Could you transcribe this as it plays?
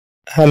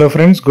Hello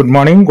friends, good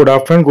morning, good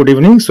afternoon, good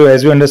evening. So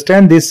as you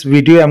understand this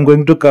video, I'm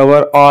going to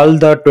cover all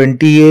the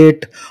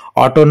 28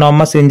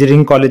 autonomous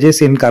engineering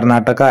colleges in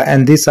Karnataka,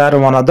 and these are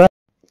one of the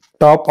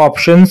top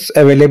options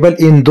available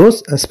in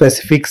those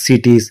specific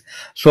cities.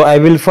 So I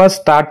will first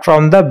start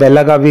from the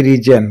Belagavi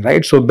region,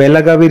 right? So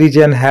Belagavi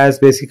region has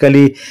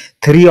basically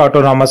three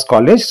autonomous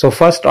college. So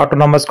first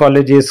autonomous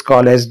college is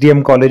called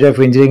SDM College of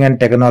Engineering and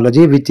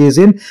Technology, which is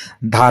in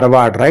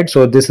Dharwad, right?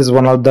 So this is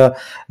one of the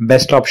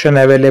best option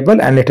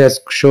available, and it has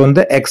shown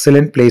the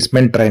excellent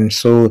placement trend.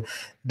 So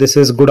this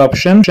is good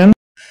option.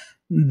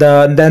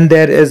 Then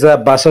there is a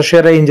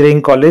Basaveshwara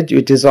Engineering College,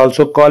 which is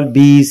also called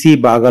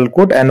BEC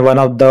Bagalkot, and one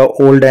of the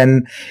old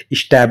and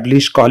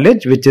established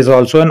college, which is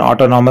also an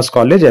autonomous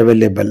college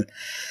available.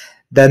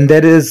 Then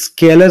there is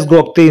KLS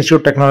Gokte Institute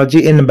of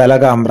Technology in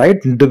Belgaum, right,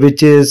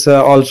 which is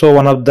also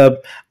one of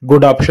the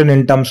good option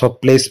in terms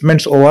of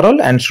placements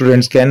overall, and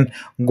students can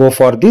go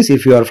for this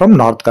if you are from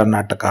North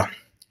Karnataka.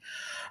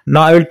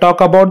 Now I will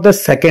talk about the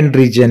second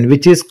region,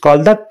 which is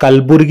called the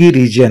Kalburgi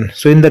region.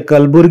 So in the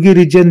Kalburgi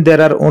region, there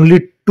are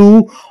only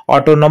two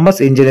autonomous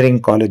engineering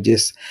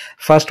colleges.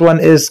 First one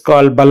is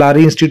called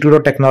Ballari Institute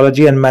of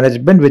Technology and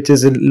Management, which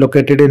is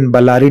located in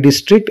Ballari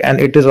district,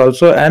 and it is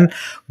also an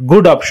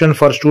good option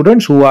for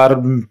students who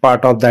are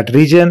part of that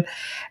region.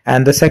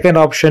 And the second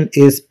option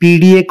is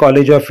PDA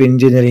College of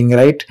Engineering,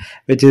 right,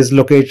 which is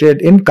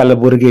located in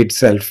Kalaburgi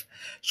itself.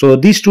 So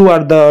these two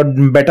are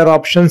the better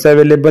options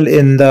available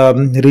in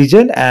the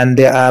region, and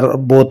they are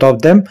both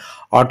of them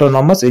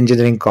autonomous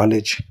engineering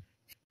college.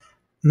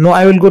 Now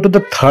I will go to the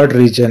third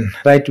region,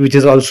 right, which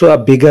is also a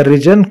bigger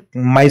region,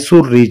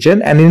 Mysore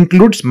region, and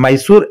includes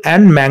Mysore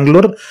and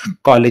Mangalore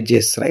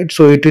colleges, right?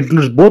 So it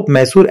includes both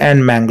Mysore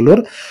and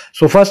Mangalore.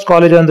 So first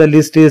college on the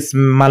list is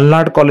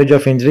Malnad College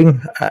of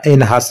Engineering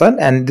in Hassan,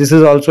 and this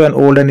is also an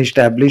old and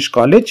established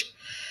college.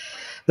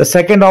 The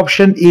second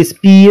option is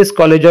PES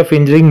College of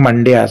Engineering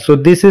Mandya. So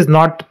this is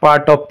not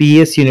part of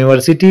PES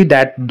University,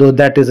 though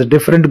that is a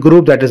different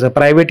group, that is a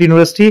private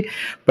university,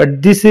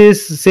 but this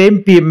is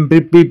same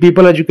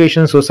People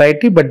Education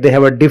Society, but they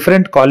have a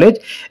different college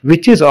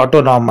which is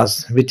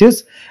autonomous, which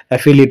is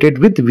affiliated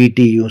with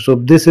VTU. So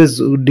this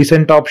is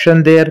decent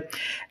option there.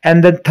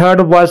 And the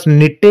third was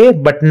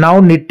NITE, but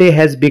now NITE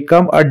has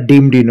become a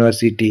deemed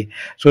university.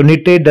 So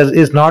NITE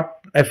is not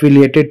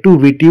affiliated to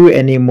VTU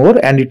anymore,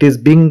 and it is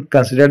being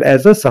considered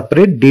as a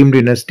separate deemed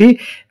university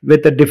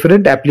with a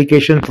different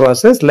application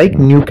process like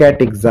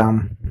NUCAT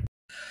exam.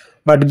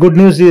 But good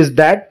news is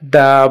that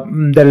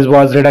there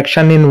was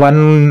reduction in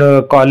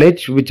one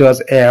college, which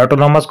was a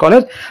autonomous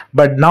college,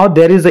 but now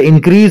there is an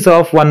increase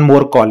of one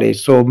more college.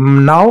 So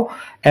now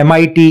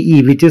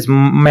MITE, which is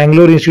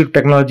Mangalore Institute of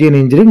Technology and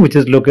Engineering, which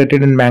is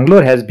located in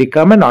Mangalore, has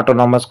become an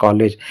autonomous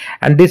college,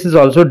 and this is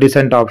also a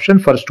decent option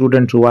for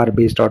students who are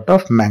based out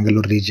of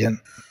Mangalore region.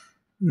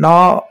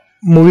 Now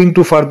moving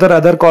to further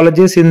other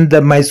colleges in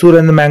the Mysore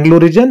and the Mangalore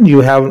region,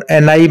 you have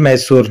NI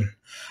Mysore,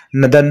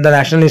 then the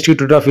National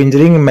Institute of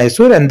Engineering in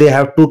Mysore, and they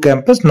have two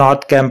campuses,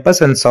 North Campus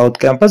and South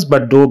Campus,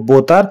 but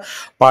both are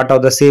part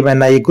of the same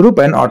NI group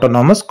and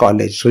autonomous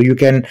college. So you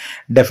can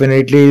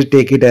definitely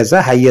take it as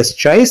a highest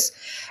choice.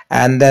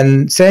 And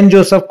then St.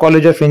 Joseph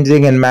College of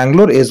Engineering in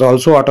Mangalore is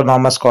also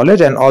autonomous college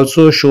and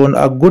also shown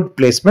a good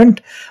placement.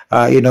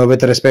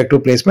 With respect to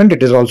placement,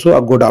 it is also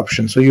a good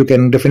option. So you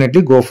can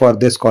definitely go for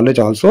this college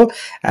also.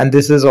 And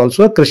this is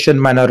also a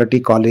Christian minority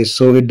college,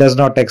 so it does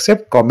not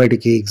accept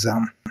Comedk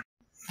exam.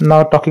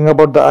 Now talking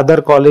about the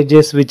other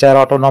colleges which are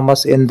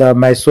autonomous in the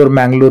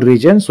Mysore-Mangalore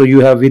region. So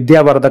you have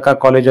Vidyavardhaka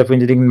College of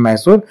Engineering in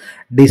Mysore,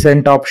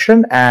 decent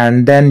option,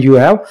 and then you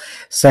have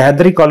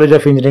Sahyadri College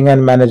of Engineering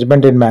and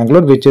Management in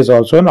Mangalore, which is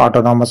also an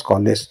autonomous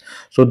college.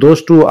 So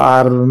those two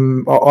are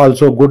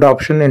also good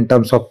option in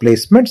terms of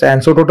placements,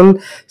 and so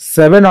total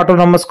 7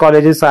 autonomous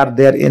colleges are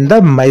there in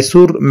the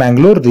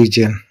Mysore-Mangalore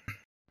region.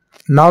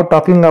 Now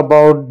talking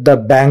about the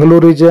Bangalore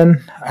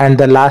region, and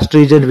the last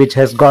region which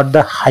has got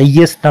the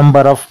highest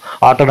number of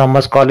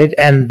autonomous college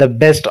and the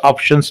best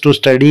options to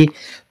study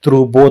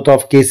through both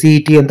of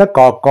kcet and the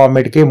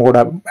Comedk mode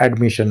of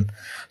admission.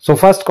 So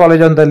first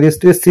college on the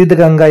list is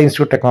Siddhganga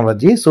Institute of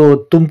Technology.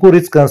 So Tumkur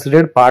is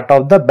considered part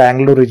of the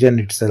Bangalore region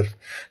itself.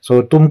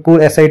 So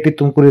SIT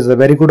Tumkur is a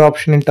very good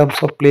option in terms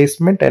of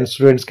placement, and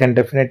students can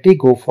definitely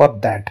go for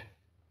that.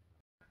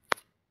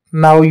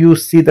 Now you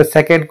see the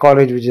second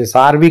college, which is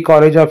RV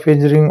College of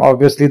Engineering,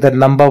 obviously the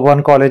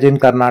 #1 college in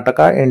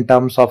Karnataka in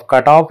terms of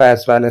cutoff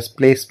as well as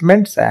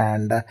placements,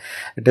 and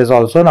it is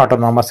also an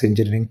autonomous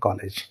engineering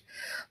college.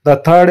 The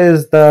third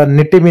is the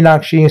Nitti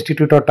Meenakshi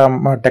Institute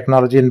of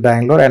Technology in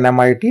Bangalore,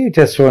 NMIT. It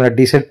has shown a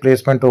decent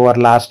placement over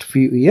last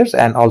few years,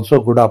 and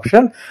also good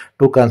option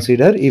to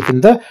consider if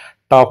in the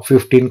top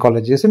 15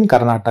 colleges in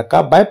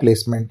Karnataka by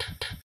placement.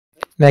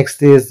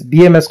 Next is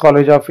BMS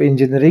College of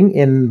Engineering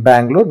in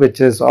Bangalore, which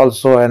is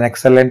also an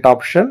excellent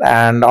option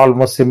and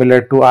almost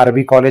similar to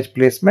RV College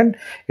placement.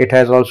 It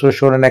has also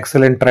shown an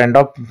excellent trend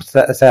of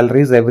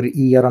salaries every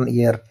year on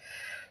year.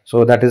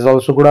 So that is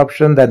also good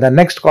option. Then the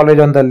next college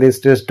on the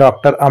list is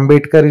Dr.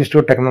 Ambedkar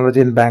Institute of Technology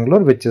in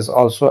Bangalore, which is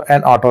also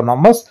an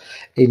autonomous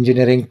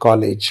engineering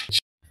college.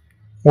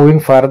 Moving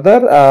further,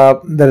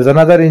 there is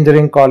another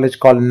engineering college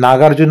called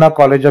Nagarjuna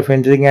College of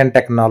Engineering and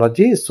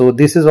Technology. So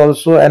this is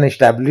also an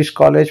established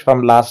college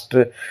from last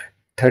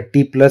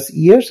 30 plus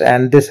years,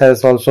 and this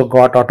has also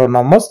got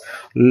autonomous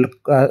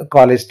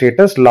college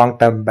status long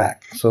time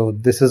back. So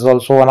this is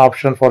also one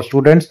option for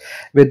students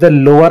with the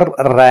lower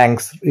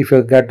ranks. If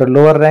you get the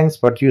lower ranks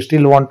but you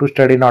still want to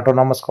study in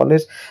autonomous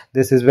college,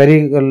 this is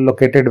very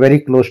located very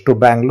close to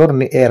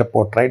Bangalore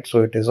airport, right?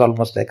 So it is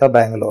almost like a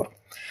Bangalore.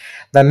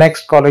 The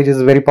next college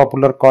is a very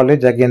popular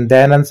college, again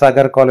Dayanand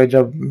Sagar College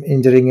of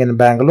Engineering in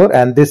Bangalore,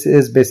 and this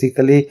is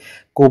basically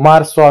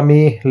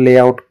Kumaraswamy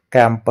Layout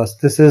campus.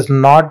 This is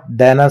not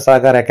Dayanand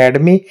Sagar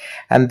Academy,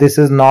 and this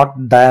is not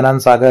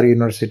Dayanand Sagar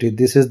University.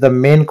 This is the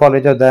main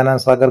college of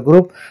Dayanand Sagar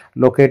Group,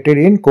 located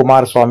in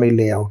Kumaraswamy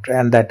Layout,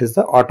 and that is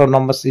the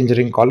Autonomous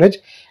Engineering College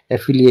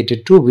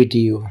affiliated to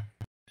VTU.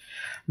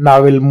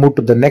 Now we'll move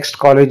to the next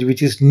college,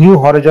 which is New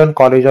Horizon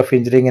College of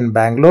Engineering in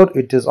Bangalore.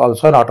 It is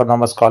also an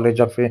autonomous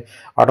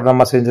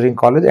autonomous engineering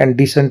college and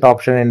decent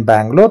option in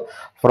Bangalore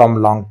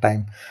from long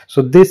time.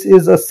 So this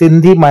is a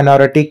Sindhi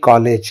minority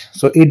college.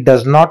 So it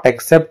does not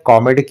accept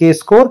Comedk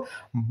score,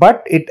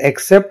 but it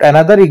accepts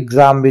another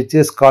exam which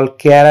is called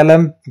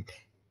KRLM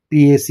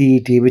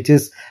kcet, which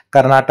is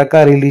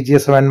Karnataka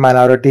Religious and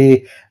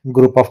Minority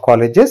Group of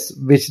Colleges,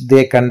 which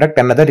they conduct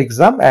another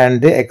exam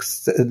and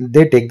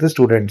they take the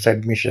students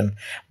admission.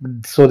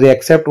 So they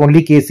accept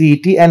only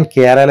KCET and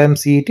KRLM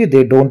CET.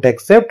 They don't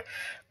accept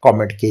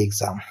Comedk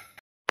exam.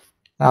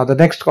 Now the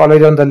next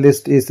college on the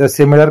list is a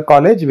similar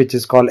college which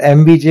is called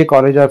MVJ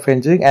College of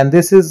Engineering, and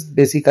this is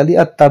basically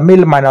a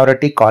Tamil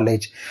minority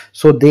college.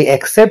 So they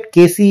accept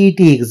KCET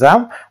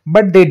exam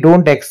but they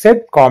don't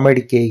accept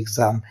Comedk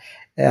exam.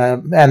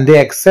 And they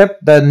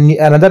accept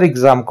another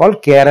exam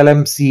called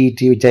KRLM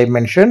CET, which I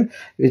mentioned,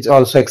 which is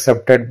also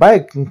accepted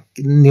by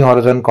New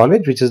Horizon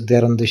College, which is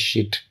there on this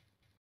sheet.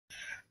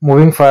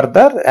 Moving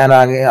further, and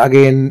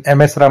again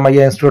MS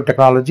Ramaiah Institute of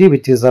Technology,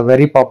 which is a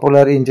very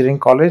popular engineering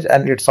college,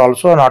 and it's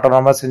also an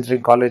autonomous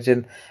engineering college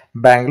in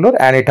Bangalore,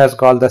 and it has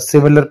got the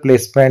similar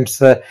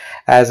placements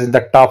as in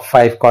the top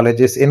 5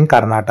 colleges in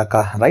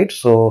Karnataka, right?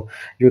 So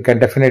you can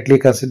definitely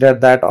consider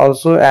that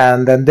also.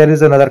 And then there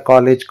is another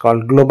college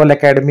called Global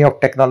Academy of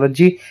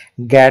Technology,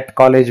 GAT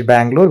College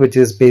Bangalore, which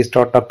is based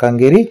out of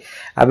Kangeri,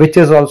 which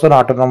is also an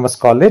autonomous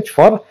college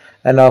for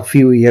a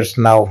few years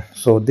now.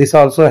 So this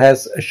also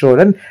has shown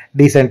a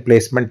decent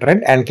placement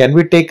trend and can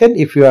be taken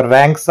if your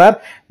ranks are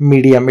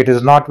medium. It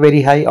is not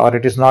very high or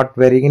it is not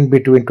very in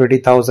between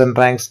 20,000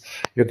 ranks.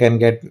 You can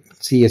get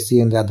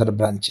CSC in the other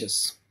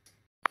branches.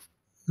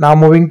 Now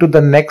moving to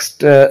the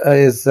next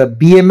is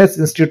BMS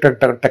Institute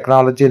of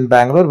Technology in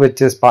Bangalore,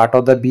 which is part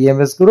of the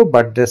BMS group,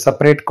 but a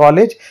separate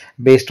college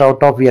based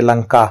out of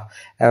Yelahanka,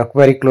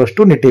 very close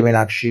to Niti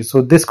Meenakshi.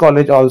 So this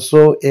college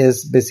also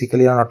is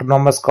basically an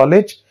autonomous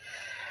college.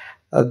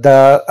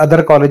 The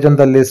other college on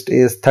the list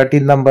is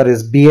 13th number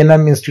is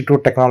BNM Institute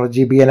of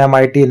Technology,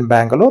 BNMIT in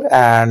Bangalore,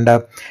 and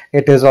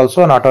it is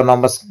also an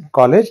autonomous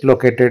college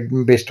located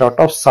based out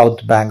of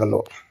South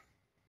Bangalore.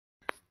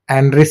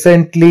 And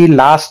recently,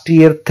 last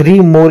year, 3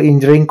 more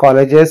engineering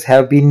colleges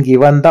have been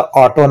given the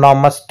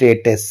autonomous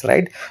status,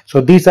 right? So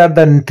these are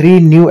the 3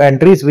 new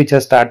entries which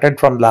have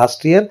started from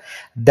last year.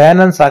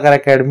 Dayanand Sagar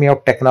Academy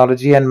of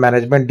Technology and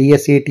Management,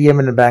 DSATM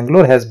in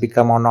Bangalore, has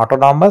become on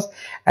autonomous,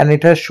 and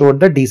it has showed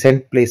the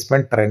decent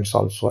placement trends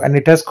also. And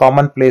it has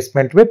common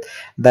placement with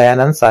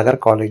Dayanand Sagar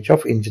College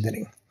of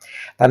Engineering.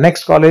 The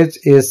next college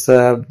is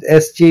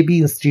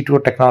SJB Institute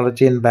of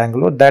Technology in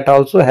Bangalore. That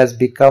also has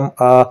become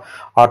a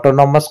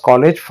autonomous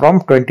college from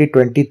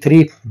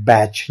 2023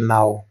 batch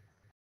now.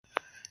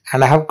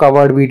 And I have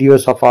covered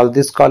videos of all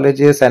these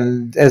colleges,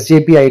 and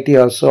SJP IT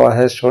also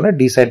has shown a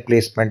decent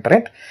placement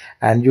trend,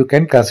 and you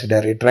can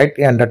consider it, right,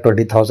 under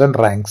 20,000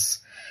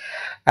 ranks.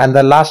 And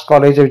the last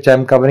college which I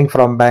am covering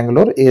from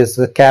Bangalore is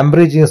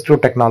Cambridge Institute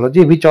of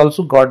Technology, which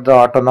also got the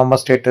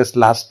autonomous status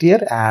last year,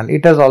 and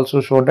it has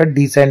also shown a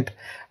decent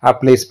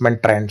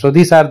placement trend. So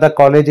these are the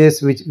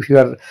colleges which, if you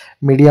are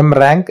medium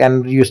rank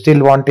and you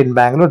still want in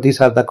Bangalore, these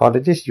are the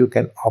colleges you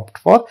can opt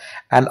for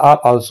and are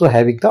also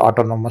having the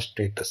autonomous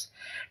status.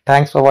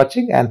 Thanks for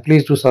watching, and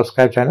please do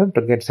subscribe channel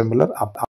to get similar updates.